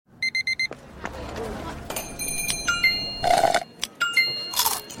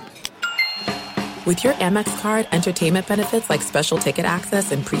With your Amex card, entertainment benefits like special ticket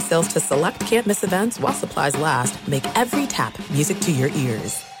access and pre-sales to select can't-miss events while supplies last make every tap music to your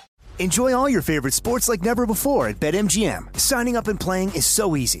ears. Enjoy all your favorite sports like never before at BetMGM. Signing up and playing is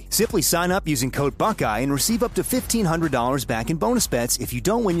so easy. Simply sign up using code Buckeye and receive up to $1,500 back in bonus bets if you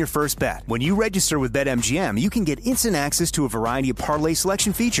don't win your first bet. When you register with BetMGM, you can get instant access to a variety of parlay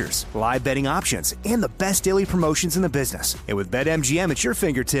selection features, live betting options, and the best daily promotions in the business. And with BetMGM at your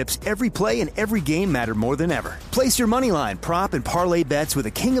fingertips, every play and every game matter more than ever. Place your moneyline, prop, and parlay bets with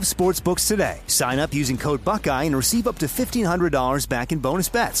the king of sportsbooks today. Sign up using code Buckeye and receive up to $1,500 back in bonus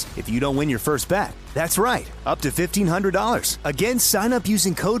bets if you don't win your first bet. That's right, up to $1,500. Again, sign up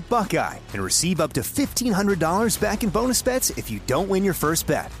using code Buckeye and receive up to $1,500 back in bonus bets if you don't win your first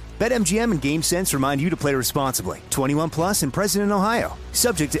bet. BetMGM and GameSense remind you to play responsibly. 21 plus and present in Ohio.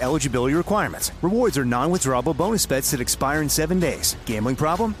 Subject to eligibility requirements. Rewards are non-withdrawable bonus bets that expire in 7 days. Gambling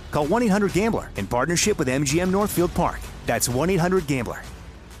problem? Call 1-800-GAMBLER in partnership with MGM Northfield Park. That's 1-800-GAMBLER.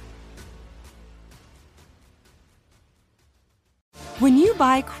 When you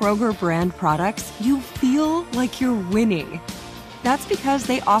buy Kroger brand products, you feel like you're winning. That's because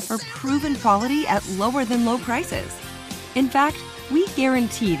they offer proven quality at lower than low prices. In fact, we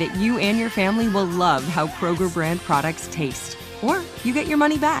guarantee that you and your family will love how Kroger brand products taste, or you get your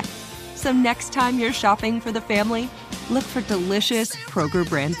money back. So next time you're shopping for the family, look for delicious Kroger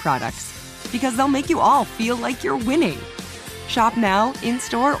brand products, because they'll make you all feel like you're winning. Shop now,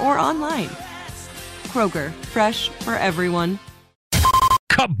 in-store, or online. Kroger, fresh for everyone.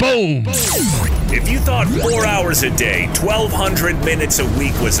 Kaboom! If you thought 4 hours a day, 1,200 minutes a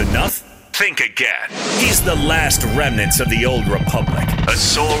week was enough, think again. He's the last remnants of the old republic, a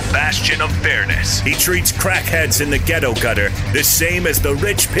sole bastion of fairness. He treats crackheads in the ghetto gutter the same as the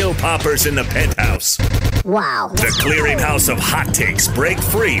rich pill poppers in the penthouse. Wow. The clearinghouse of hot takes break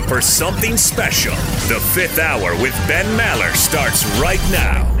free for something special. The Fifth Hour with Ben Maller starts right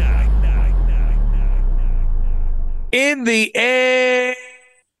now. In the air,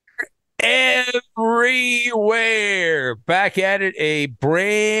 everywhere. Back at it, a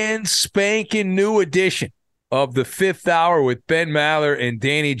brand spanking new edition of the Fifth Hour with Ben Maller and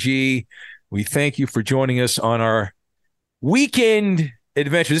Danny G. We thank you for joining us on our weekend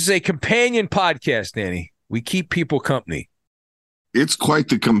adventure. This is a companion podcast, Danny. We keep people company. It's quite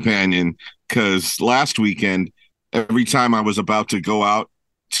the companion, because last weekend, every time I was about to go out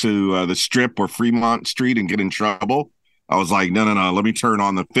to the Strip or Fremont Street and get in trouble, I was like, no, let me turn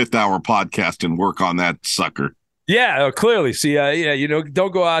on the Fifth Hour podcast and work on that sucker. Yeah, clearly. See,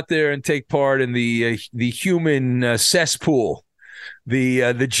 don't go out there and take part in the human cesspool,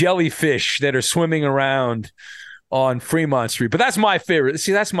 the jellyfish that are swimming around on Fremont Street. But that's my favorite.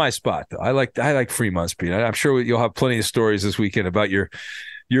 See, that's my spot, though. I like Fremont Street. I'm sure you'll have plenty of stories this weekend about your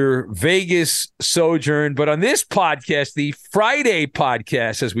Vegas sojourn. But on this podcast, the Friday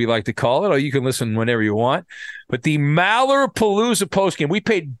podcast, as we like to call it, you can listen whenever you want, but the Mallerpalooza postgame, we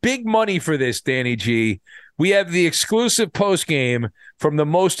paid big money for this, Danny G. We have the exclusive postgame from the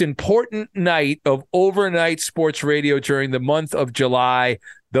most important night of overnight sports radio during the month of July,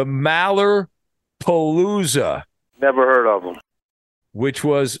 the Mallerpalooza. Never heard of them. Which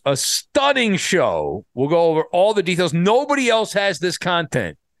was a stunning show. We'll go over all the details. Nobody else has this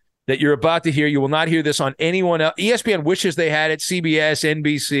content that you're about to hear. You will not hear this on anyone else. ESPN wishes they had it, CBS,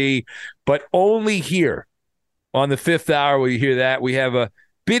 NBC, but only here on the Fifth Hour will you hear that. We have a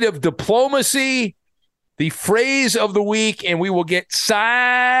bit of diplomacy, the phrase of the week, and we will get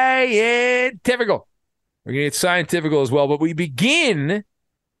scientifical. We're going to get scientifical as well, but we begin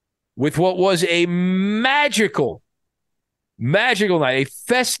with what was a magical night, a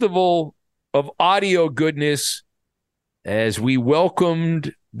festival of audio goodness as we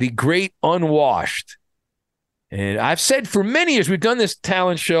welcomed the great unwashed. And I've said for many years, we've done this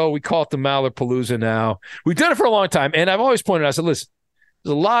talent show. We call it the Mallerpalooza now. We've done it for a long time. And I've always pointed out, I said, listen,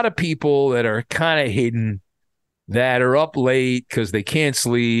 there's a lot of people that are kind of hidden, that are up late because they can't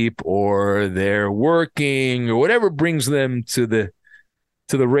sleep or they're working or whatever brings them to the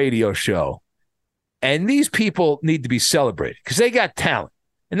radio show. And these people need to be celebrated because they got talent.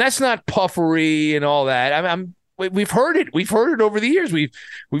 And that's not puffery and all that. We've heard it. We've heard it over the years. We've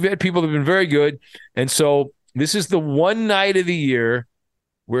had people that have been very good. And so this is the one night of the year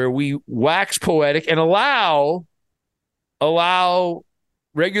where we wax poetic and allow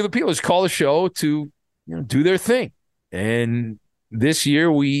regular people to call the show to do their thing. And this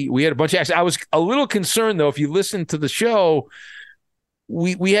year we had a bunch of acts. I was a little concerned, though, if you listen to the show,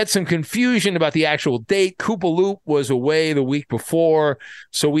 we had some confusion about the actual date. Koopa Loop was away the week before,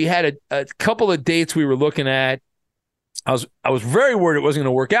 so we had a couple of dates we were looking at. I was very worried it wasn't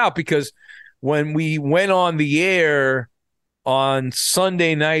going to work out because when we went on the air on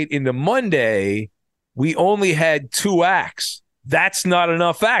Sunday night into Monday, we only had 2 acts. That's not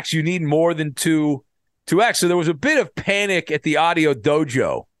enough acts. You need more than two acts. So there was a bit of panic at the audio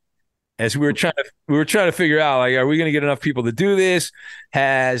dojo as we were trying to figure out, like, are we going to get enough people to do this?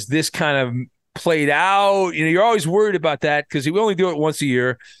 Has this kind of played out? You're always worried about that because we only do it once a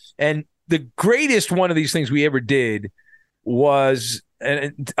year. And the greatest one of these things we ever did was,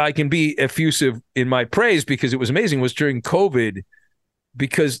 and I can be effusive in my praise because it was amazing, was during COVID,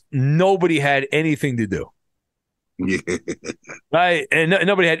 because nobody had anything to do. Yeah. Right. And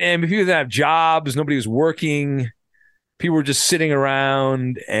nobody had, and people didn't have jobs, nobody was working. People were just sitting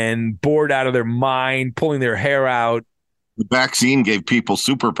around and bored out of their mind, pulling their hair out. The vaccine gave people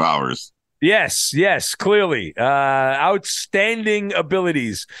superpowers. Yes, clearly. Outstanding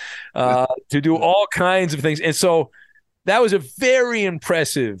abilities to do all kinds of things. And so that was a very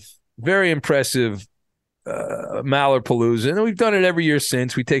impressive Mallerpalooza. And we've done it every year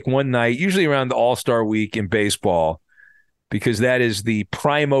since. We take one night, usually around the All-Star week in baseball, because that is the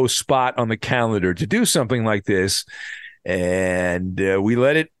primo spot on the calendar to do something like this. And we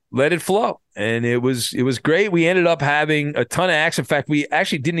let it flow. And it was great. We ended up having a ton of acts. In fact, we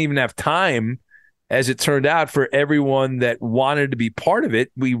actually didn't even have time, as it turned out, for everyone that wanted to be part of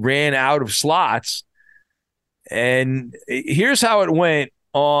it. We ran out of slots. And here's how it went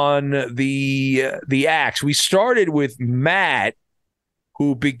on the acts. We started with Matt,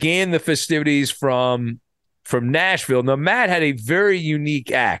 who began the festivities from Nashville. Now, Matt had a very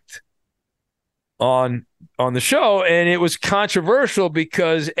unique act on the show, and it was controversial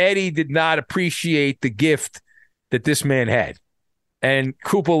because Eddie did not appreciate the gift that this man had. And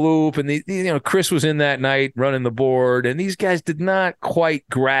Koopa Loop and Chris was in that night running the board, and these guys did not quite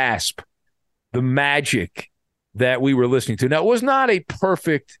grasp the magic that we were listening to. Now, it was not a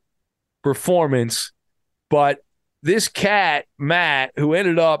perfect performance, but this cat, Matt, who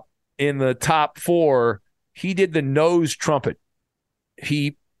ended up in the top 4, he did the nose trumpet.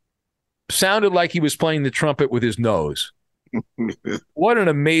 He sounded like he was playing the trumpet with his nose. What an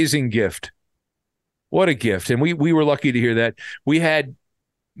amazing gift. What a gift. And we were lucky to hear that. We had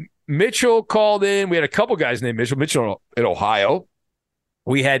Mitchell called in. We had a couple guys named Mitchell in Ohio.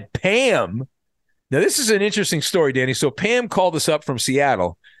 We had Pam. Now, this is an interesting story, Danny. So Pam called us up from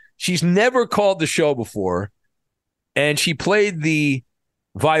Seattle. She's never called the show before, and she played the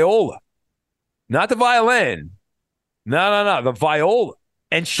viola, not the violin. No, the viola.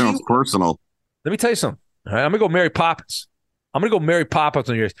 And she sounds personal. Let me tell you something. All right, I'm going to go Mary Poppins. I'm going to go Mary Poppins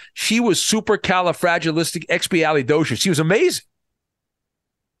on yours. She was supercalifragilisticexpialidocious. She was amazing.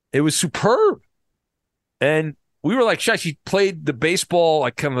 It was superb. And we were like, she played the baseball,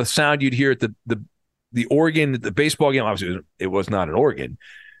 like kind of the sound you'd hear at the organ at the baseball game. Obviously, it was not an organ,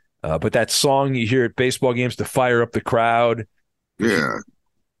 but that song you hear at baseball games to fire up the crowd. Yeah.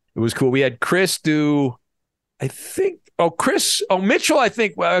 It was cool. We had Chris do, Mitchell, I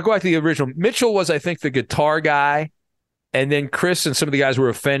think, I'll go back to the original. Mitchell was, I think, the guitar guy. And then Chris and some of the guys were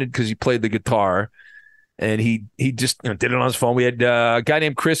offended because he played the guitar. And he just did it on his phone. We had a guy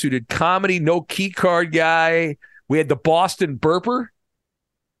named Chris who did comedy, no key card guy. We had the Boston Burper.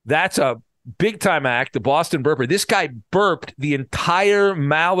 That's a big-time act, the Boston Burper. This guy burped the entire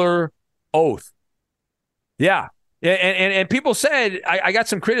Maller oath. Yeah. And people said, I got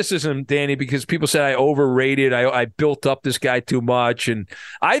some criticism, Danny, because people said I overrated. I built up this guy too much. And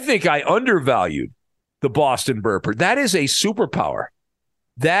I think I undervalued the Boston Burper. That is a superpower.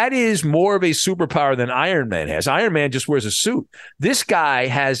 That is more of a superpower than Iron Man has. Iron Man just wears a suit. This guy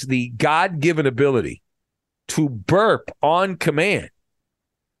has the God-given ability to burp on command.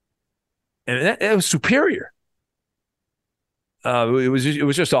 And that was superior. It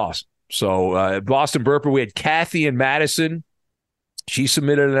was just awesome. So Boston Burper, we had Kathy and Madison. She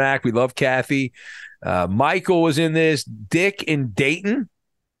submitted an act. We love Kathy. Michael was in this. Dick in Dayton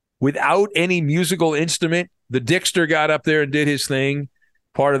without any musical instrument. The Dickster got up there and did his thing.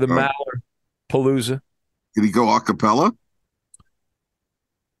 Part of the Mallerpalooza. Did he go a cappella?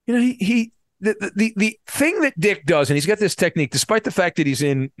 The thing that Dick does, and he's got this technique, despite the fact that he's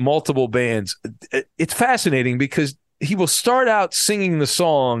in multiple bands, it's fascinating because he will start out singing the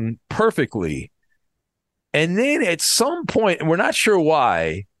song perfectly. And then at some point, and we're not sure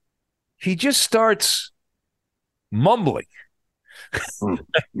why, he just starts mumbling.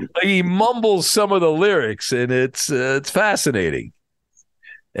 He mumbles some of the lyrics, and it's fascinating.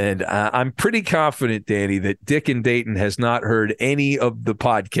 And I'm pretty confident, Danny, that Dick in Dayton has not heard any of the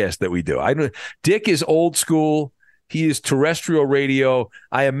podcasts that we do. Dick is old school. He is terrestrial radio.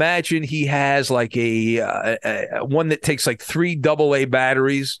 I imagine he has like a one that takes like 3 AA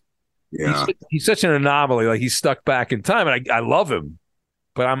batteries Yeah. He's such an anomaly. Like, he's stuck back in time, and I love him,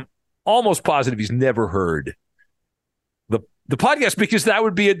 but I'm almost positive he's never heard the podcast, because that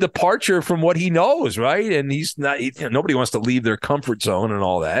would be a departure from what he knows, right? And he's not. Nobody wants to leave their comfort zone and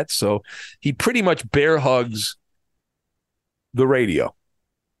all that, so he pretty much bear hugs the radio.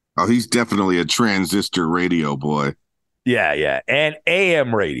 Oh, he's definitely a transistor radio boy. Yeah, and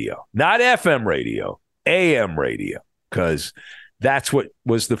AM radio, not FM radio, AM radio, because that's what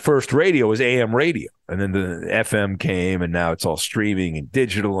was the first radio, was AM radio, and then the FM came, and now it's all streaming and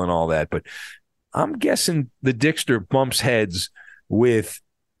digital and all that. But I'm guessing the Dickster bumps heads with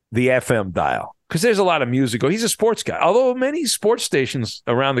the FM dial, because there's a lot of music. He's a sports guy, although many sports stations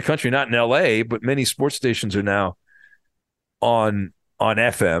around the country, not in LA, but many sports stations are now on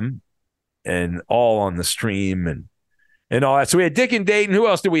FM and all on the stream and all that. So we had Dick and Dayton. Who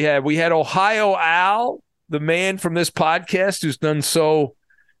else did we have? We had Ohio Al, the man from this podcast, who's done so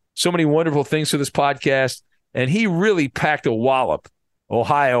many wonderful things for this podcast, and he really packed a wallop.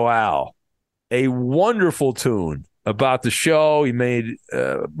 Ohio Al, a wonderful tune about the show. He made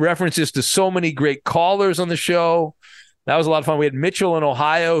references to so many great callers on the show. That was a lot of fun. We had Mitchell in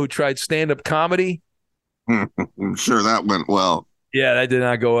Ohio, who tried stand-up comedy. I'm sure that went well. Yeah, that did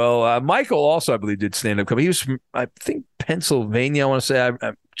not go well. Michael also, I believe, did stand-up comedy. He was from, I think, Pennsylvania, I want to say.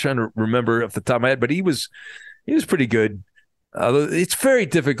 I'm trying to remember off the top of my head, but he was pretty good. It's very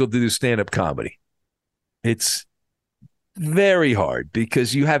difficult to do stand-up comedy. It's very hard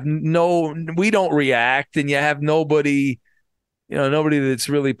because we don't react, and you have nobody that's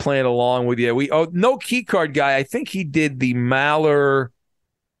really playing along with you. No key card guy. I think he did the Maller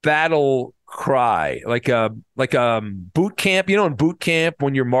battle cry, like a boot camp. In boot camp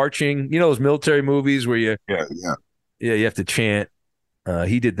when you're marching, those military movies where you have to chant.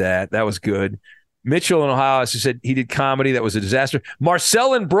 He did that. That was good. Mitchell in Ohio, as I said, he did comedy. That was a disaster.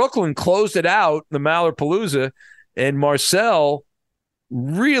 Marcel in Brooklyn closed it out, the Mallerpalooza, and Marcel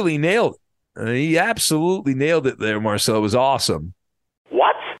really nailed it. He absolutely nailed it there. Marcel was awesome.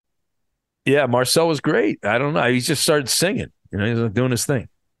 What? Yeah, Marcel was great. I don't know. He just started singing. He was doing his thing.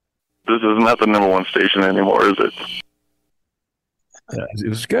 This is not the number one station anymore, is it? It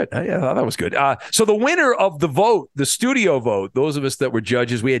was good. I thought that was good. So the winner of the vote, the studio vote, those of us that were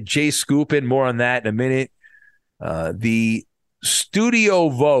judges, we had Jay Scoop in. More on that in a minute. The studio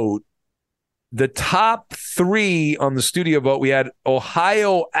vote, the top three on the studio vote, we had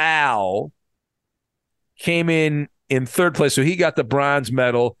Ohio Al came in third place, so he got the bronze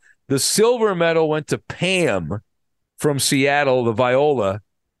medal. The silver medal went to Pam from Seattle, the viola.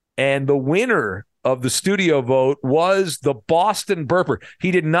 And the winner of the studio vote was the Boston Burper. He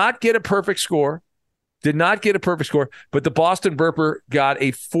did not get a perfect score, but the Boston Burper got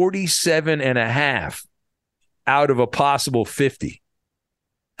a 47.5 out of a possible 50.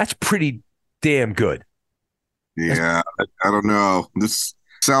 That's pretty damn good. Yeah, I don't know. This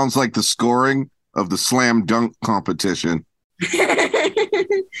sounds like the scoring of the slam dunk competition.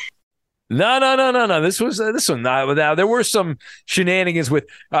 No. This one. Now there were some shenanigans with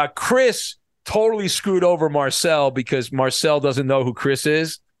Chris. Totally screwed over Marcel because Marcel doesn't know who Chris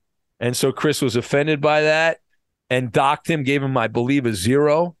is, and so Chris was offended by that and docked him. Gave him, I believe, a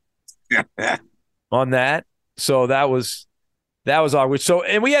 0 on that. So that was awkward. So,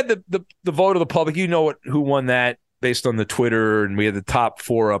 and we had the vote of the public. Who won that based on the Twitter, and we had the top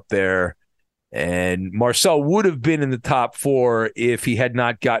 4 up there. And Marcel would have been in the top 4 if he had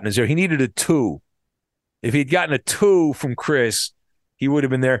not gotten a 0. He needed a 2. If he'd gotten a 2 from Chris, he would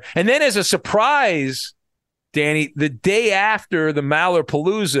have been there. And then as a surprise, Danny, the day after the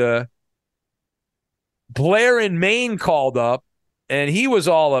Mallerpalooza, Blair in Maine called up, and he was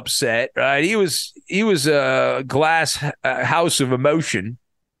all upset. Right? He was a glass house of emotion.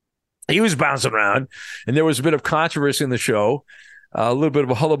 He was bouncing around, and there was a bit of controversy in the show, a little bit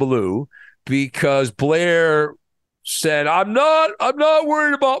of a hullabaloo, because Blair said, I'm not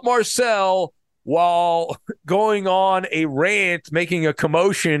worried about Marcel, while going on a rant, making a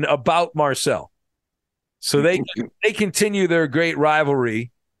commotion about Marcel. So they continue their great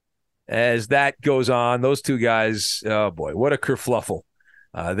rivalry as that goes on. Those two guys, oh boy, what a kerfluffle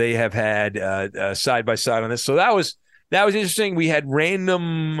they have had side by side on this. So that was interesting. We had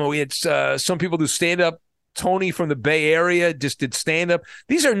some people do stand-up. Tony from the Bay Area just did stand-up.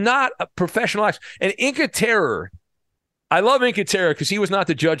 These are not professional acts. And Inca Terror, I love Inca Terror because he was not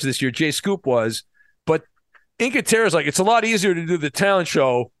the judge this year. Jay Scoop was. But Inca Terror is like, it's a lot easier to do the talent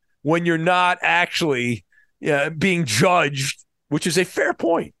show when you're not actually being judged, which is a fair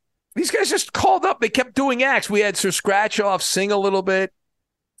point. These guys just called up. They kept doing acts. We had Sir Scratch-Off sing a little bit.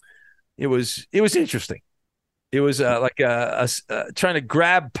 It was interesting. It was like trying to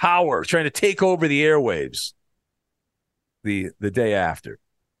grab power, trying to take over the airwaves the day after.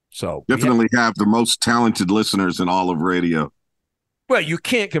 So definitely have the most talented listeners in all of radio. Well, you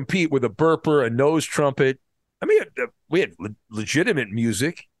can't compete with a burper, a nose trumpet. I mean, we had legitimate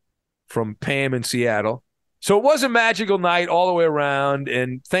music from Pam in Seattle. So it was a magical night all the way around,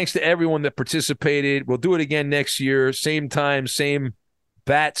 and thanks to everyone that participated. We'll do it again next year, same time, same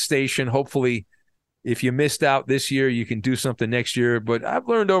bat station. Hopefully, if you missed out this year, you can do something next year. But I've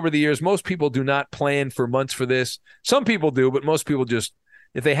learned over the years, most people do not plan for months for this. Some people do, but most people just,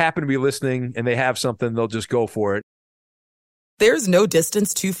 if they happen to be listening and they have something, they'll just go for it. There's no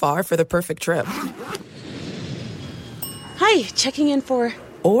distance too far for the perfect trip. Hi, checking in for...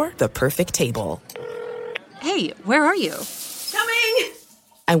 Or the perfect table. Hey, where are you? Coming!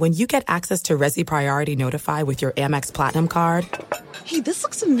 And when you get access to Resi Priority Notify with your Amex Platinum card... Hey, this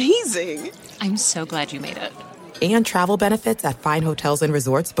looks amazing. I'm so glad you made it. And travel benefits at fine hotels and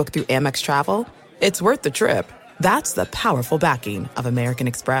resorts booked through Amex Travel, it's worth the trip. That's the powerful backing of American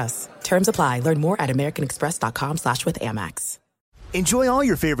Express. Terms apply. Learn more at americanexpress.com/withAmex. Enjoy all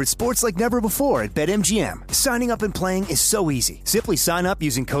your favorite sports like never before at BetMGM. Signing up and playing is so easy. Simply sign up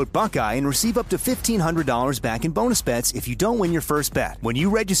using code Buckeye and receive up to $1,500 back in bonus bets if you don't win your first bet. When you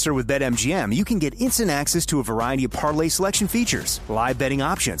register with BetMGM, you can get instant access to a variety of parlay selection features, live betting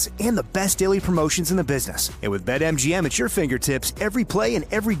options, and the best daily promotions in the business. And with BetMGM at your fingertips, every play and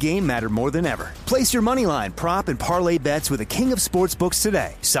every game matter more than ever. Place your moneyline, prop, and parlay bets with the king of sportsbooks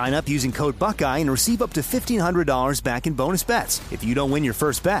today. Sign up using code Buckeye and receive up to $1,500 back in bonus bets if you don't win your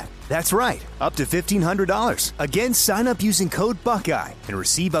first bet. That's right, up to $1,500. Again, sign up using code Buckeye and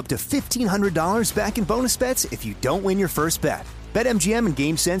receive up to $1,500 back in bonus bets if you don't win your first bet. BetMGM and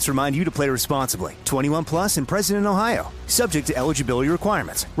GameSense remind you to play responsibly. 21 plus and present in Ohio. Subject to eligibility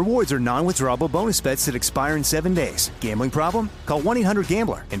requirements. Rewards are non-withdrawable bonus bets that expire in 7 days. Gambling problem? Call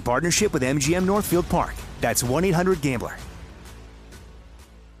 1-800-GAMBLER in partnership with MGM Northfield Park. That's 1-800-GAMBLER.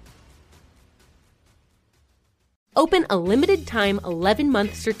 Open a limited-time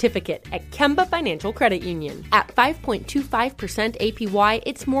 11-month certificate at Kemba Financial Credit Union. At 5.25% APY,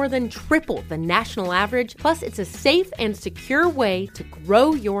 it's more than triple the national average, plus it's a safe and secure way to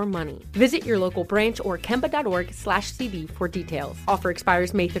grow your money. Visit your local branch or kemba.org/CD for details. Offer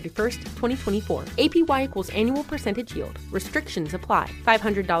expires May 31st, 2024. APY equals annual percentage yield. Restrictions apply.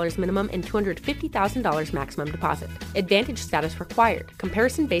 $500 minimum and $250,000 maximum deposit. Advantage status required.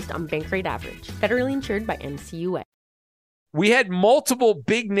 Comparison based on bank rate average. Federally insured by NCUA. We had multiple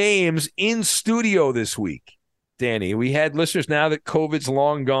big names in studio this week, Danny. We had listeners now that COVID's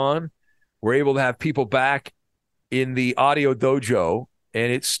long gone. We're able to have people back in the audio dojo.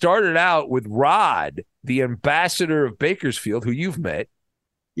 And it started out with Rod, the ambassador of Bakersfield, who you've met.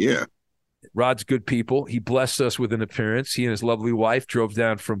 Yeah. Rod's good people. He blessed us with an appearance. He and his lovely wife drove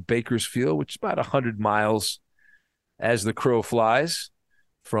down from Bakersfield, which is about 100 miles as the crow flies.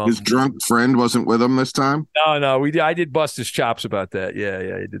 His drunk friend wasn't with him this time? No. I did bust his chops about that.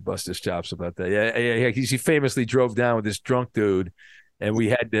 Yeah, he did bust his chops about that. Yeah. He famously drove down with this drunk dude, and we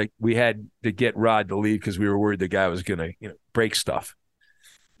had to get Rod to leave because we were worried the guy was gonna break stuff.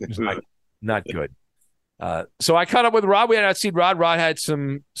 It was not good. So I caught up with Rod. We had not seen Rod. Rod had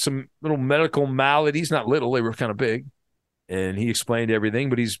some little medical maladies, not little, they were kind of big, and he explained everything.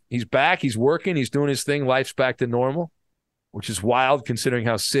 But he's back. He's working. He's doing his thing. Life's back to normal, which is wild considering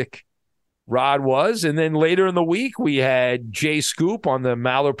how sick Rod was. And then later in the week, we had Jay Scoop on the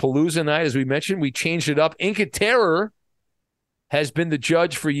Mallerpalooza night. As we mentioned, we changed it up. Inca Terror has been the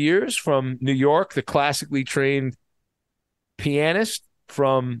judge for years from New York, the classically trained pianist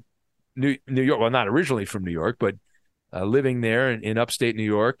from New York. Well, not originally from New York, but living there in upstate New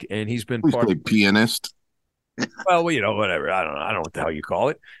York. And he's been part of pianist. Well, whatever. I don't know what the hell you call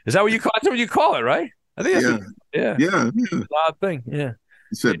it. Is that what you call it? That's what you call it, right? I think that's yeah. It's an odd thing. Yeah.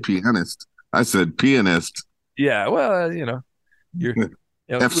 You said pianist. I said pianist. Yeah. Well,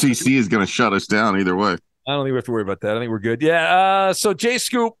 FCC is going to shut us down either way. I don't think we have to worry about that. I think we're good. Yeah. So Jay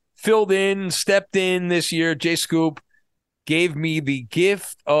Scoop stepped in this year. Jay Scoop gave me the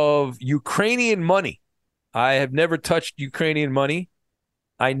gift of Ukrainian money. I have never touched Ukrainian money.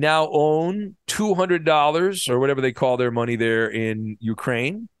 I now own $200 or whatever they call their money there in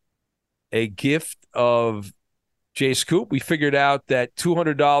Ukraine. A gift of Jay Scoop. We figured out that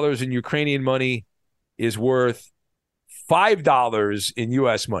 $200 in Ukrainian money is worth $5 in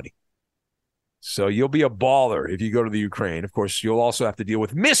U.S. money. So you'll be a baller if you go to the Ukraine. Of course, you'll also have to deal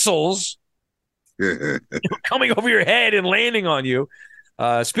with missiles coming over your head and landing on you.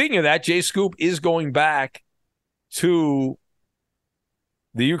 Speaking of that, Jay Scoop is going back to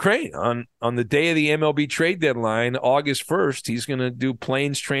the Ukraine on the day of the MLB trade deadline, August 1st. He's going to do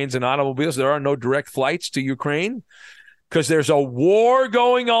planes, trains, and automobiles. There are no direct flights to Ukraine because there's a war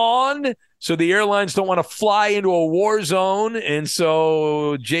going on. So the airlines don't want to fly into a war zone. And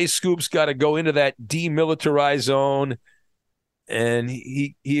so Jay Scoop's got to go into that demilitarized zone. And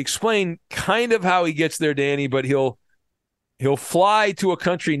he explained kind of how he gets there, Danny, but he'll fly to a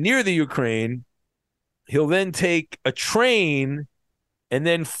country near the Ukraine. He'll then take a train. And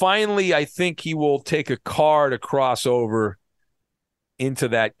then finally, I think he will take a car to cross over into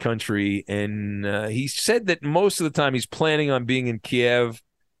that country. And he said that most of the time he's planning on being in Kiev,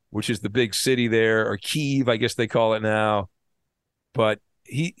 which is the big city there, or Kyiv, I guess they call it now. But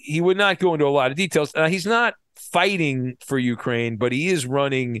he would not go into a lot of details. He's not fighting for Ukraine, but he is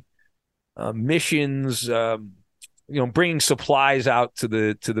running missions, bringing supplies out to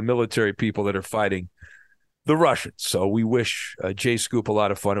the military people that are fighting the Russians. So we wish Jay Scoop a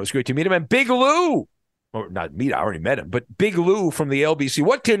lot of fun. It was great to meet him. And Big Lou, or not meet, I already met him, but Big Lou from the LBC.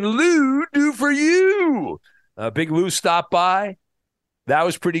 What can Lou do for you? Big Lou stopped by. That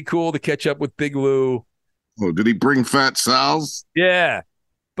was pretty cool to catch up with Big Lou. Oh, did he bring Fat Sal's? Yeah.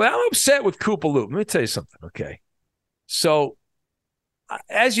 But I'm upset with Koopa Loop. Let me tell you something, okay? So,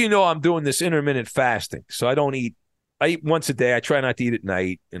 as you know, I'm doing this intermittent fasting. So I don't eat. I eat once a day. I try not to eat at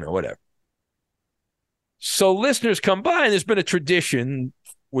night, whatever. So listeners come by, and there's been a tradition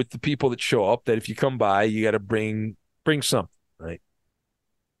with the people that show up that if you come by, you got to bring something, right?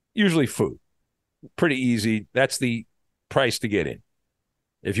 Usually food. Pretty easy. That's the price to get in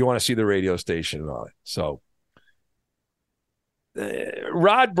if you want to see the radio station and all that. So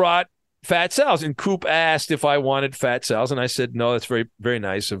Rod brought Fat Sal's, and Coop asked if I wanted Fat Sal's, and I said, no, that's very, very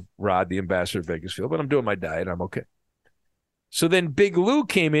nice of Rod, the ambassador of Bakersfield, but I'm doing my diet. I'm okay. So then Big Lou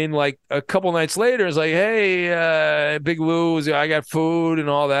came in like a couple nights later. It's like, hey, Big Lou, I got food and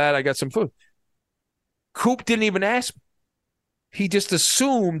all that. I got some food. Coop didn't even ask me. He just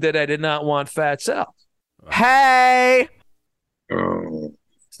assumed that I did not want Fat Sal's. Hey!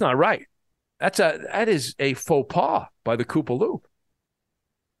 It's not right. That is a faux pas by the Koopa Loop.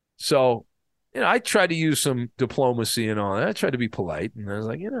 So, I tried to use some diplomacy and all that. I tried to be polite. And I was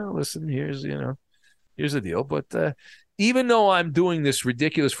like, listen, here's the deal. But even though I'm doing this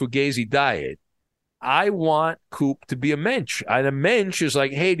ridiculous Fugazi diet, I want Coop to be a mensch. And a mensch is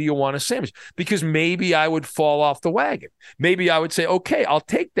like, hey, do you want a sandwich? Because maybe I would fall off the wagon. Maybe I would say, okay, I'll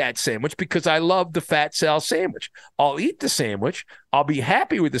take that sandwich because I love the Fat Sal sandwich. I'll eat the sandwich. I'll be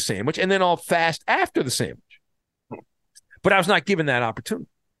happy with the sandwich. And then I'll fast after the sandwich. But I was not given that opportunity.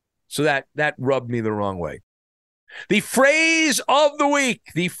 So that rubbed me the wrong way. The phrase of the week.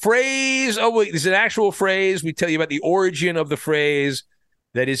 The phrase of the week. This is an actual phrase. We tell you about the origin of the phrase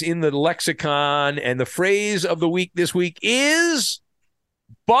that is in the lexicon. And the phrase of the week this week is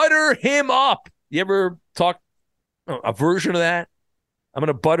butter him up. You ever talk a version of that? I'm going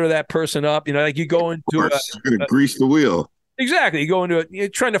to butter that person up. Like you go into you're going to grease the wheel. Exactly. You go into it. You're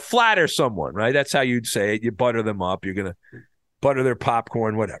trying to flatter someone, right? That's how you'd say it. You butter them up. You're going to butter their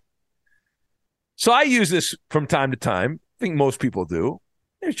popcorn, whatever. So I use this from time to time. I think most people do.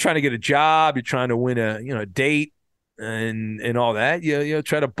 You're trying to get a job. You're trying to win a date and all that. You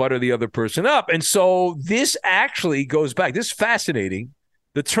try to butter the other person up. And so this actually goes back. This is fascinating.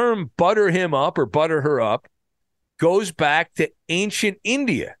 The term butter him up or butter her up goes back to ancient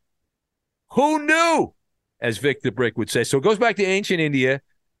India. Who knew? As Vic the Brick would say. So it goes back to ancient India.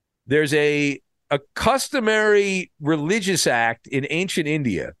 There's a customary religious act in ancient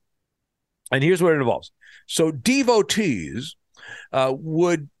India. And here's what it involves. So devotees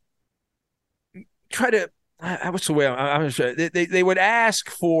would try to, what's the way I'm going to say it? They would ask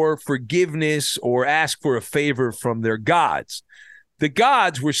for forgiveness or ask for a favor from their gods. The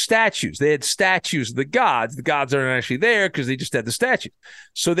gods were statues. They had statues of the gods. The gods aren't actually there because they just had the statues.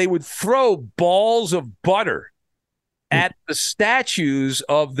 So they would throw balls of butter at the statues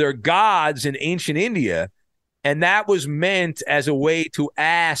of their gods in ancient India. And that was meant as a way to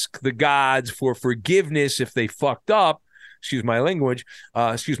ask the gods for forgiveness if they fucked up, excuse my language,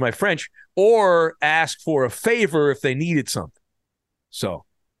 excuse my French, or ask for a favor if they needed something. So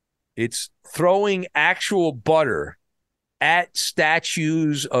it's throwing actual butter at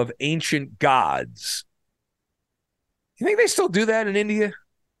statues of ancient gods. You think they still do that in India?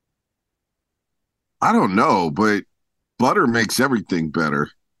 I don't know, but butter makes everything better.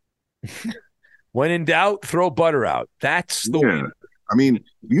 When in doubt, throw butter out. That's the way. I mean,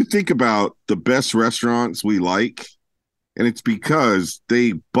 you think about the best restaurants we like, and it's because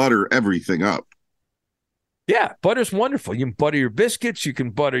they butter everything up. Yeah, butter's wonderful. You can butter your biscuits. You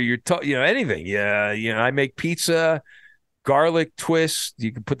can butter your, anything. Yeah, I make pizza. garlic twist.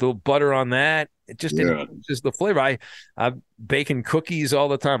 You can put the butter on that. It just enhances the flavor. I'm baking cookies all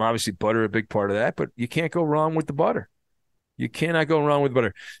the time. Obviously, butter a big part of that, but you can't go wrong with the butter. You cannot go wrong with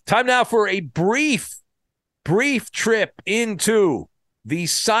butter. Time now for a brief trip into the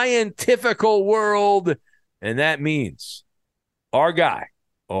scientifical world, and that means our guy,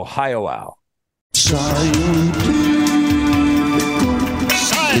 Ohio Al. Scientifical.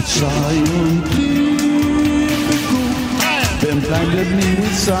 It's scientifical. Been blinded me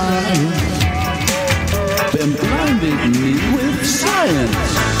with science. Been blinded me with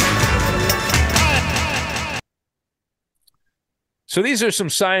science. So these are some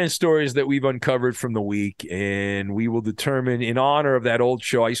science stories that we've uncovered from the week, and we will determine, in honor of that old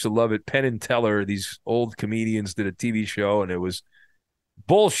show, I used to love it, Penn and Teller, these old comedians did a TV show, and it was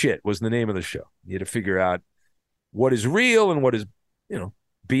Bullshit was the name of the show. You had to figure out what is real and what is,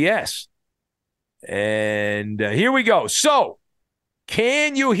 BS. And here we go. So,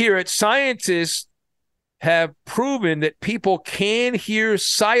 can you hear it? Scientists have proven that people can hear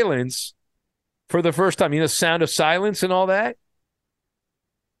silence for the first time. You know, the sound of silence and all that?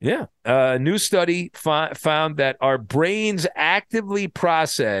 Yeah. A new study found that our brains actively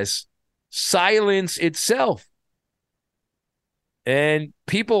process silence itself. And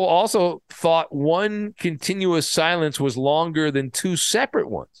people also thought one continuous silence was longer than two separate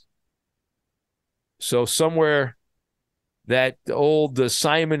ones. So somewhere that old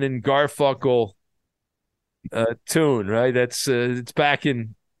Simon and Garfunkel tune, right? That's it's back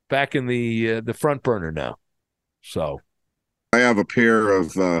in the front burner now. So I have a pair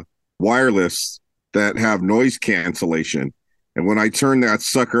of wireless that have noise cancellation, and when I turn that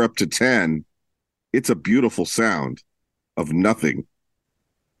sucker up to 10, it's a beautiful sound of nothing.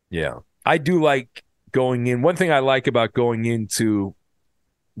 Yeah, I do like going in. One thing I like about going into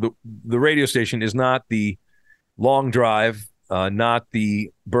the radio station is not the long drive, not the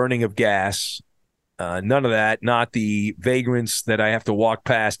burning of gas, none of that, not the vagrants that I have to walk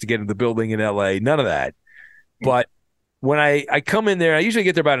past to get into the building in LA, none of that. But when I come in there, I usually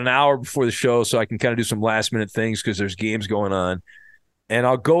get there about an hour before the show so I can kind of do some last minute things because there's games going on. And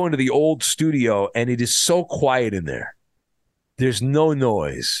I'll go into the old studio, and it is so quiet in there. There's no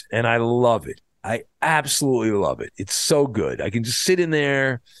noise, and I love it. I absolutely love it. It's so good. I can just sit in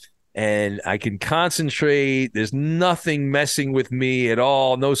there, and I can concentrate. There's nothing messing with me at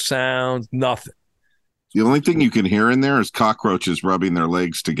all. No sounds, nothing. The only thing you can hear in there is cockroaches rubbing their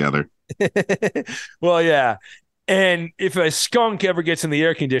legs together. Well, yeah. And if a skunk ever gets in the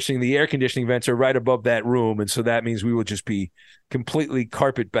air conditioning vents are right above that room. And so that means we will just be completely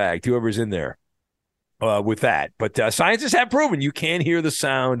carpet bagged, whoever's in there with that. But scientists have proven you can hear the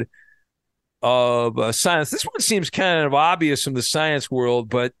sound of silence. This one seems kind of obvious from the science world,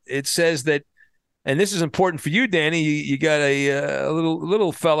 but it says that, and this is important for you, Danny, you got a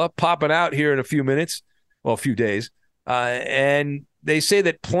little fella popping out here in a few minutes, well, a few days. And they say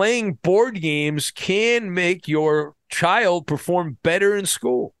that playing board games can make your child perform better in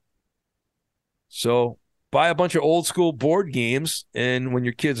school. So buy a bunch of old school board games, and when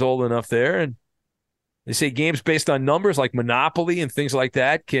your kid's old enough there, and they say games based on numbers like Monopoly and things like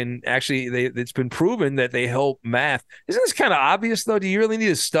that can actually, it's been proven that they help math. Isn't this kind of obvious, though? Do you really need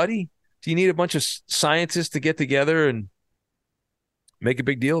to study? Do you need a bunch of scientists to get together and make a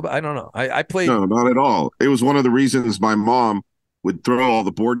big deal about it? I don't know. I played. No, not at all. It was one of the reasons my mom would throw all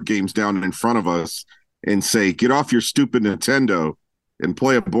the board games down in front of us and say, get off your stupid Nintendo and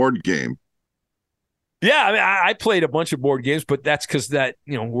play a board game. Yeah, I mean, I played a bunch of board games, but that's because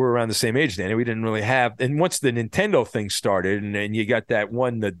we're around the same age, Danny. We didn't really have, and once the Nintendo thing started, and then you got that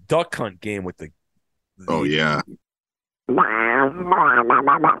one, the duck hunt game with the oh, yeah. That's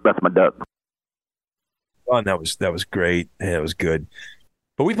my duck. Oh, and that was great. Yeah, it was good.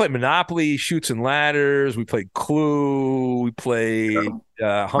 But we played Monopoly, Chutes and Ladders. We played Clue. We played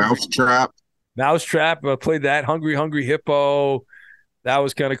Mousetrap. Mousetrap. I played that. Hungry Hippo. That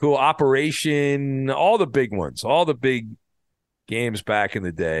was kind of cool. Operation. All the big ones. All the big games back in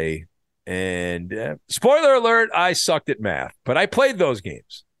the day. And spoiler alert, I sucked at math. But I played those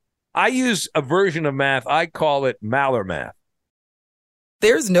games. I use a version of math. I call it Maller math.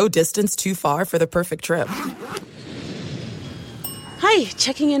 There's no distance too far for the perfect trip. Hi,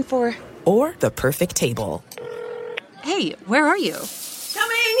 checking in for... Or the perfect table. Hey, where are you?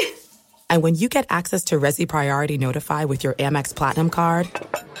 Coming! And when you get access to Resi Priority Notify with your Amex Platinum card...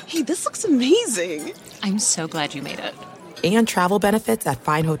 Hey, this looks amazing. I'm so glad you made it. And travel benefits at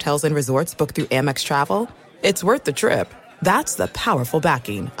fine hotels and resorts booked through Amex Travel, it's worth the trip. That's the powerful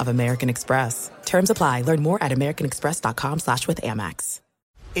backing of American Express. Terms apply. Learn more at americanexpress.com/withAmex.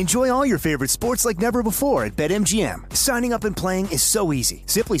 Enjoy all your favorite sports like never before at BetMGM. Signing up and playing is so easy.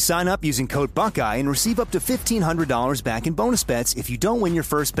 Simply sign up using code Buckeye and receive up to $1,500 back in bonus bets if you don't win your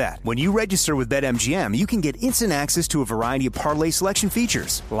first bet. When you register with BetMGM, you can get instant access to a variety of parlay selection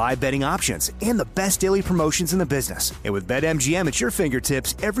features, live betting options, and the best daily promotions in the business. And with BetMGM at your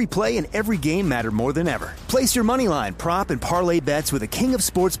fingertips, every play and every game matter more than ever. Place your moneyline, prop, and parlay bets with the king of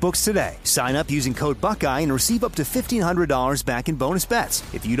sportsbooks today. Sign up using code Buckeye and receive up to $1,500 back in bonus bets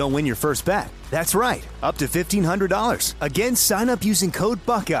if you don't win your first bet. That's right, up to $1,500. Again, sign up using code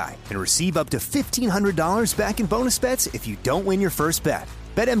Buckeye and receive up to $1,500 back in bonus bets if you don't win your first bet.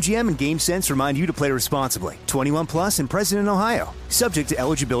 BetMGM and GameSense remind you to play responsibly. 21 plus and present in Ohio. Subject to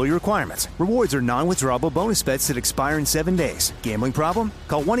eligibility requirements. Rewards are non-withdrawable bonus bets that expire in 7 days. Gambling problem?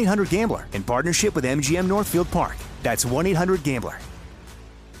 Call 1-800-GAMBLER in partnership with MGM Northfield Park. That's 1-800-GAMBLER.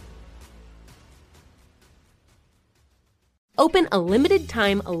 Open a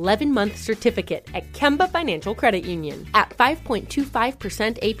limited-time 11-month certificate at Kemba Financial Credit Union. At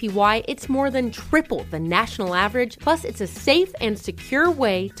 5.25% APY, it's more than triple the national average, plus it's a safe and secure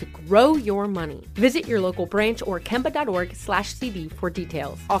way to grow your money. Visit your local branch or kemba.org/CD for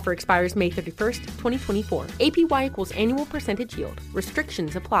details. Offer expires May 31st, 2024. APY equals annual percentage yield.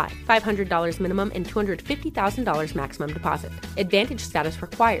 Restrictions apply. $500 minimum and $250,000 maximum deposit. Advantage status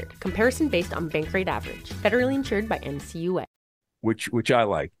required. Comparison based on bank rate average. Federally insured by NCUA. Which I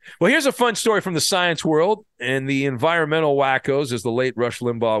like. Well, here's a fun story from the science world and the environmental wackos, as the late Rush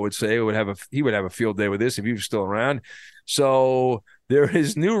Limbaugh would say. He would have a field day with this if he was still around. So there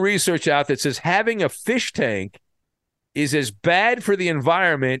is new research out that says having a fish tank is as bad for the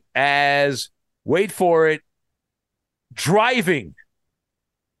environment as, wait for it, driving.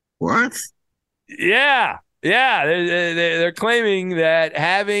 What? Yeah. They're claiming that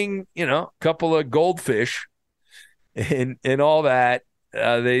having, a couple of goldfish and all that,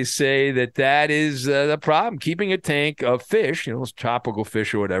 they say that is the problem. Keeping a tank of fish, tropical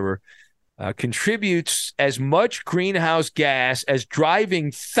fish or whatever, contributes as much greenhouse gas as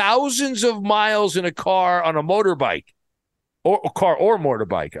driving thousands of miles in a car on a motorbike, or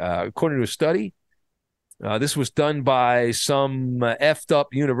motorbike, according to a study. This was done by some effed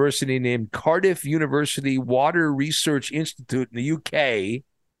up university named Cardiff University Water Research Institute in the UK.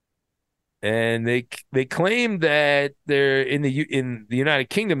 And they claim that they're in the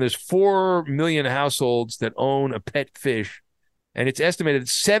United Kingdom, there's 4 million households that own a pet fish, and it's estimated that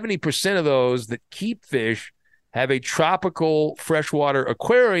 70% of those that keep fish have a tropical freshwater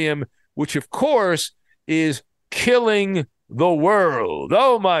aquarium, which of course is killing the world.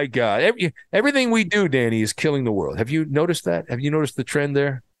 Oh my God! Everything we do, Danny, is killing the world. Have you noticed that? Have you noticed the trend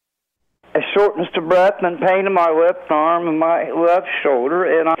there? A shortness of breath and pain in my left arm and my left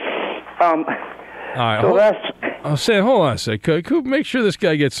shoulder, and all right, so hold on a sec. Coop, make sure this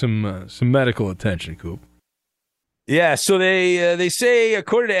guy gets some medical attention, Coop. Yeah, so they say,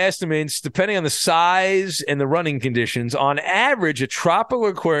 according to estimates, depending on the size and the running conditions, on average, a tropical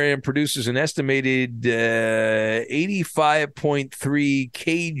aquarium produces an estimated 85.3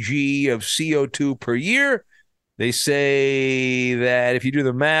 kg of CO2 per year. They say that if you do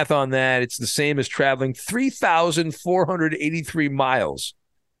the math on that, it's the same as traveling 3,483 miles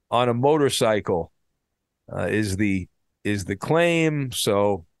on a motorcycle, is the claim.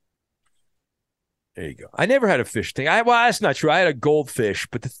 So there you go. I never had a fish tank. Well, that's not true. I had a goldfish,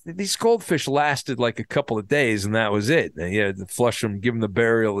 but these goldfish lasted like a couple of days, and that was it. And you had to flush them, give them the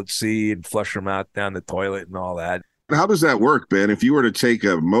burial at sea, and flush them out down the toilet and all that. How does that work, Ben? If you were to take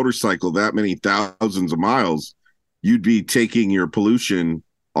a motorcycle that many thousands of miles, you'd be taking your pollution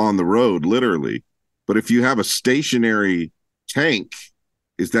on the road, literally. But if you have a stationary tank,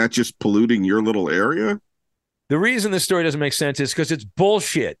 is that just polluting your little area? The reason this story doesn't make sense is because it's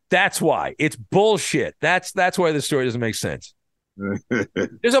bullshit. That's why. It's bullshit. That's why this story doesn't make sense.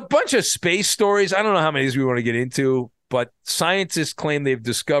 There's a bunch of space stories. I don't know how many of these we want to get into, but scientists claim they've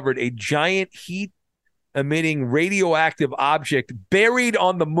discovered a giant heat-emitting radioactive object buried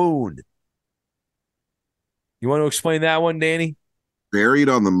on the moon. You want to explain that one, Danny? Buried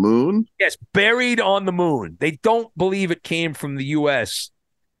on the moon? Yes, buried on the moon. They don't believe it came from the U.S.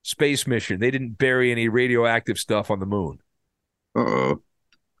 space mission. They didn't bury any radioactive stuff on the moon. Uh-oh.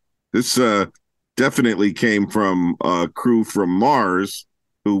 This definitely came from a crew from Mars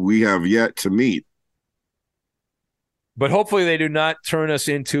who we have yet to meet. But hopefully they do not turn us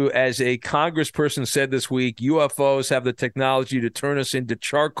into, as a congressperson said this week, UFOs have the technology to turn us into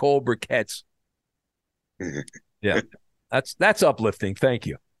charcoal briquettes. Yeah, that's uplifting. Thank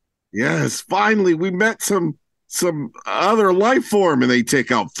you. Yes, finally we met some other life form, and they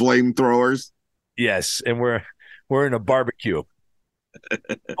take out flamethrowers. Yes, and we're in a barbecue.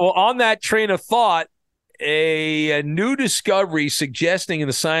 Well, on that train of thought, a new discovery suggesting in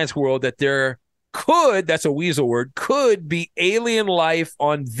the science world that there could, that's a weasel word, could be alien life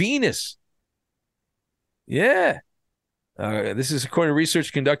on Venus. Yeah. This is according to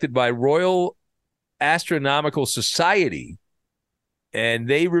research conducted by Royal Astronomical Society, and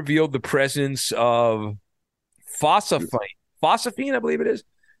they revealed the presence of phosphine, I believe it is,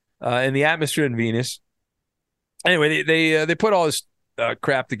 in the atmosphere in Venus. Anyway, they put all this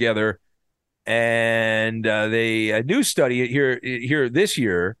crap together, and a new study here this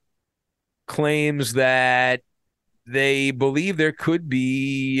year claims that they believe there could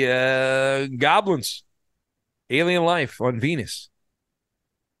be goblins, alien life on Venus.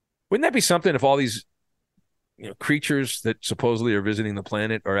 Wouldn't that be something if all these creatures that supposedly are visiting the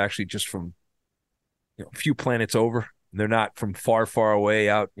planet are actually just from a few planets over? They're not from far, far away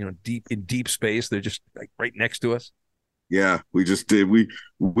out, deep in deep space. They're just like right next to us. Yeah, we just did.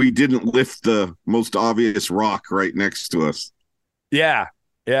 We didn't lift the most obvious rock right next to us. Yeah.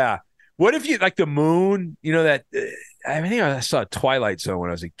 What if you like the moon? That I think I saw Twilight Zone when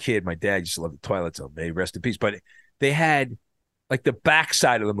I was a kid. My dad used to love the Twilight Zone. May he rest in peace. But they had like the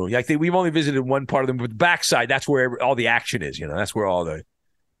backside of the moon. Like we've only visited one part of the moon, but the backside, that's where all the action is. That's where all the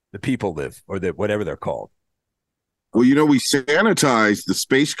people live, or whatever they're called. Well, we sanitize the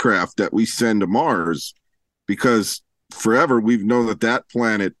spacecraft that we send to Mars because forever we've known that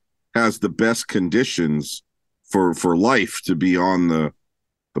planet has the best conditions for life to be on the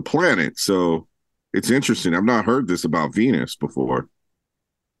planet. So it's interesting. I've not heard this about Venus before.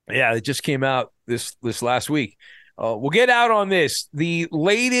 Yeah, it just came out this last week. We'll get out on this. The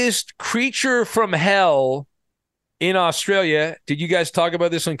latest creature from hell in Australia. Did you guys talk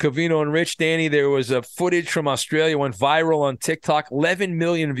about this on Covino and Rich? Danny, there was a footage from Australia, went viral on TikTok, 11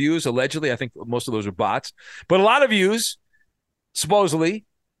 million views, allegedly. I think most of those are bots, but a lot of views, supposedly.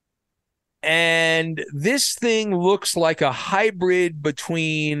 And this thing looks like a hybrid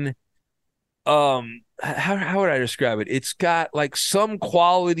between, how would I describe it? It's got like some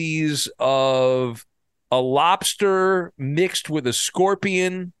qualities of a lobster mixed with a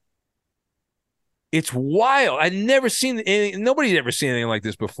scorpion. It's wild. I've never seen anything. Nobody's ever seen anything like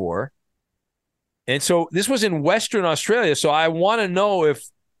this before. And so this was in Western Australia. So I want to know if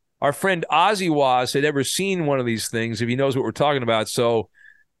our friend Ozzy Waz had ever seen one of these things, if he knows what we're talking about. So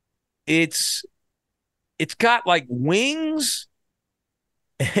it's got like wings,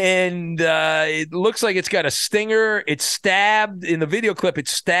 and it looks like it's got a stinger. It's stabbed in the video clip. It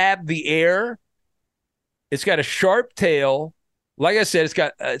stabbed the air. It's got a sharp tail. Like I said,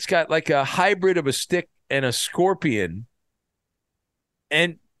 it's got like a hybrid of a stick and a scorpion.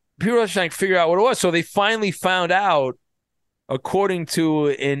 And people are trying to figure out what it was. So they finally found out, according to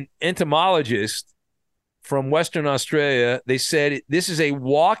an entomologist from Western Australia, they said this is a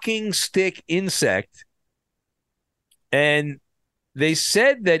walking stick insect. And they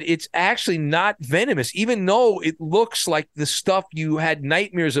said that it's actually not venomous, even though it looks like the stuff you had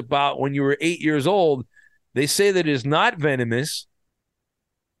nightmares about when you were 8 years old. They say that it is not venomous,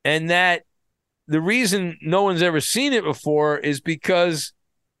 and that the reason no one's ever seen it before is because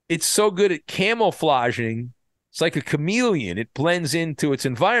it's so good at camouflaging. It's like a chameleon. It blends into its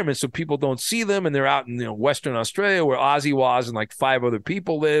environment so people don't see them, and they're out in Western Australia where Ozzy was and like 5 other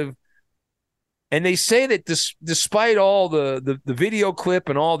people live. And they say that despite all the video clip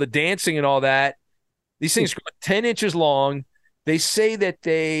and all the dancing and all that, these things are 10 inches long. They say that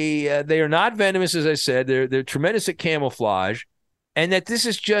they are not venomous, as I said. They're tremendous at camouflage, and that this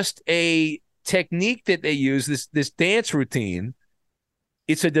is just a technique that they use, this dance routine.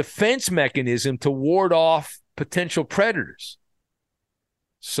 It's a defense mechanism to ward off potential predators.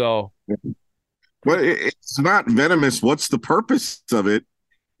 So, but it's not venomous. What's the purpose of it?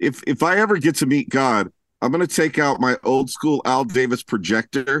 If I ever get to meet God, I'm going to take out my old school Al Davis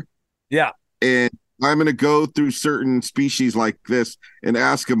projector. Yeah. And I'm going to go through certain species like this and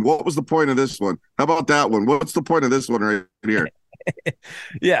ask him, what was the point of this one? How about that one? What's the point of this one right here?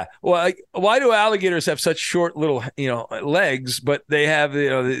 Yeah. Well, why do alligators have such short little, legs, but they have,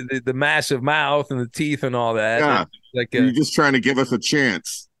 the massive mouth and the teeth and all that? Yeah. You're just trying to give us a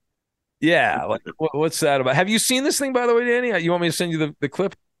chance. Yeah. Like, what's that about? Have you seen this thing, by the way, Danny? You want me to send you the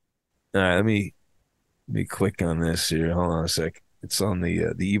clip? All right. Let me click on this here. Hold on a sec. It's on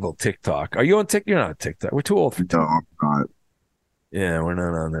the evil TikTok. Are you on TikTok? You're not on TikTok. We're too old for TikTok. No, I'm not. Yeah, we're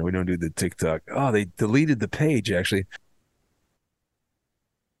not on there. We don't do the TikTok. Oh, they deleted the page, actually.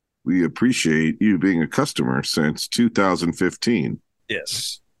 We appreciate you being a customer since 2015.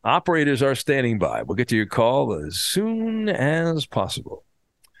 Yes. Operators are standing by. We'll get to your call as soon as possible.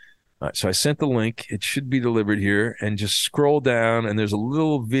 All right, so I sent the link. It should be delivered here. And just scroll down, and there's a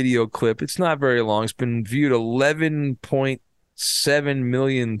little video clip. It's not very long. It's been viewed 11.7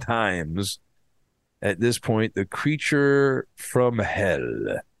 million times at this point. The Creature from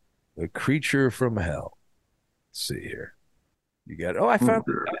Hell. The Creature from Hell. Let's see here. You got it. Oh, I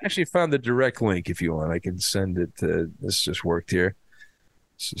actually found the direct link if you want. I can send it to, this just worked here.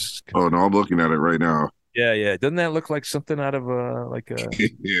 Oh, no, I'm looking at it right now. Yeah. Doesn't that look like something out of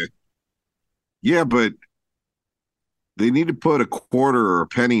Yeah. Yeah, but they need to put a quarter or a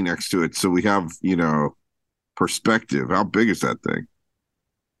penny next to it so we have, perspective. How big is that thing?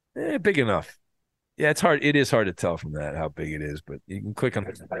 Big enough. Yeah, it's hard. It is hard to tell from that how big it is, but you can click on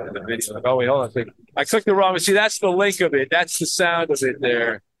the video. Oh, wait, hold on. I clicked the wrong. See, that's the link of it. That's the sound of it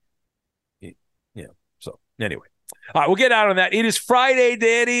there. Yeah. So anyway. All right, we'll get out on that. It is Friday,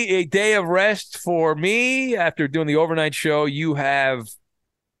 Danny, a day of rest for me. After doing the overnight show, you have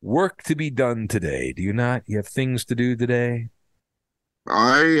work to be done today. Do you not? You have things to do today?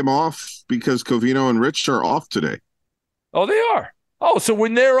 I am off because Covino and Rich are off today. Oh, they are? Oh, so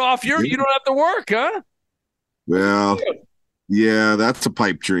when they're off, you don't have to work, huh? Well, yeah, that's a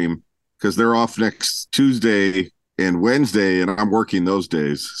pipe dream because they're off next Tuesday and Wednesday, and I'm working those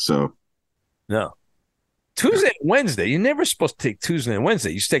days. So, no. Tuesday and Wednesday. You're never supposed to take Tuesday and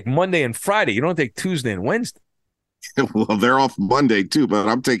Wednesday. You just take Monday and Friday. You don't take Tuesday and Wednesday. Well, they're off Monday too, but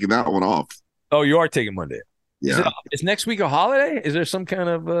I'm taking that one off. Oh, you are taking Monday. Yeah. Is next week a holiday? Is there some kind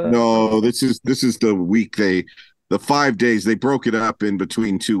of No, this is the week the 5 days. They broke it up in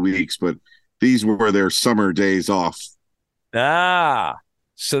between 2 weeks, but these were their summer days off.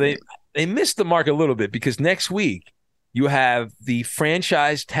 So they missed the mark a little bit because next week you have the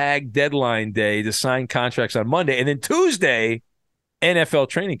franchise tag deadline day to sign contracts on Monday, and then Tuesday, NFL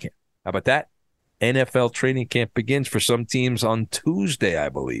training camp. How about that? NFL training camp begins for some teams on Tuesday, I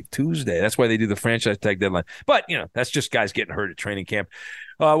believe. Tuesday. That's why they do the franchise tag deadline. But, that's just guys getting hurt at training camp.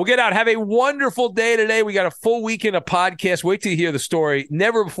 We'll get out. Have a wonderful day today. We got a full weekend of podcasts. Wait till you hear the story.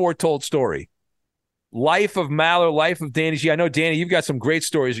 Never before told story. Life of Maller, life of Danny G. I know, Danny, you've got some great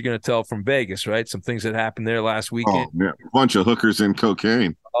stories you're going to tell from Vegas, right? Some things that happened there last weekend. Oh, yeah. A bunch of hookers and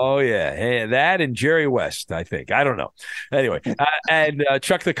cocaine. Oh, yeah. Hey, that and Jerry West, I think. I don't know. Anyway, and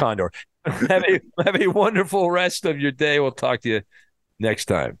Chuck the Condor. Have a wonderful rest of your day. We'll talk to you next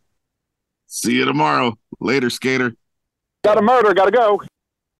time. See you tomorrow. Later, skater. Got a murder. Got to go.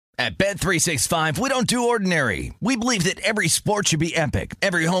 At Bet365, we don't do ordinary. We believe that every sport should be epic.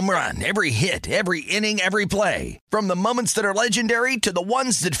 Every home run, every hit, every inning, every play. From the moments that are legendary to the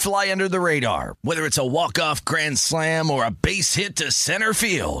ones that fly under the radar. Whether it's a walk-off grand slam or a base hit to center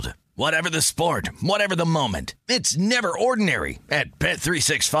field. Whatever the sport, whatever the moment. It's never ordinary at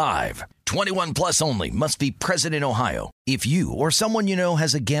Bet365. 21 plus only. Must be present in Ohio. If you or someone you know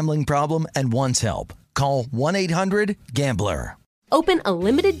has a gambling problem and wants help, call 1-800-GAMBLER. Open a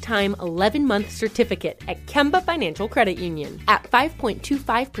limited-time 11-month certificate at Kemba Financial Credit Union. At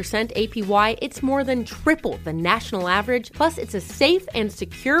 5.25% APY, it's more than triple the national average, plus it's a safe and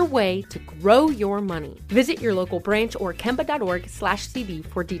secure way to grow your money. Visit your local branch or kemba.org/cb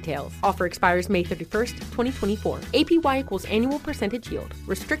for details. Offer expires May 31st, 2024. APY equals annual percentage yield.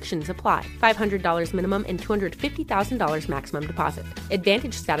 Restrictions apply. $500 minimum and $250,000 maximum deposit.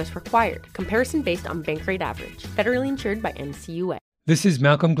 Advantage status required. Comparison based on bank rate average. Federally insured by NCUA. This is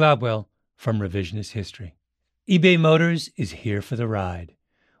Malcolm Gladwell from Revisionist History. eBay Motors is here for the ride.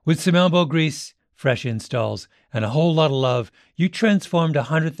 With some elbow grease, fresh installs, and a whole lot of love, you transformed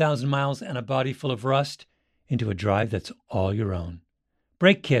 100,000 miles and a body full of rust into a drive that's all your own.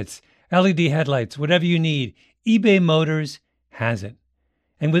 Brake kits, LED headlights, whatever you need, eBay Motors has it.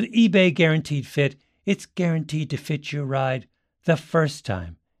 And with eBay Guaranteed Fit, it's guaranteed to fit your ride the first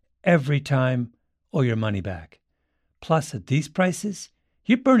time, every time, or your money back. Plus, at these prices,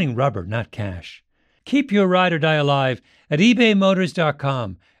 you're burning rubber, not cash. Keep your ride or die alive at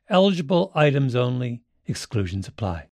ebaymotors.com. Eligible items only. Exclusions apply.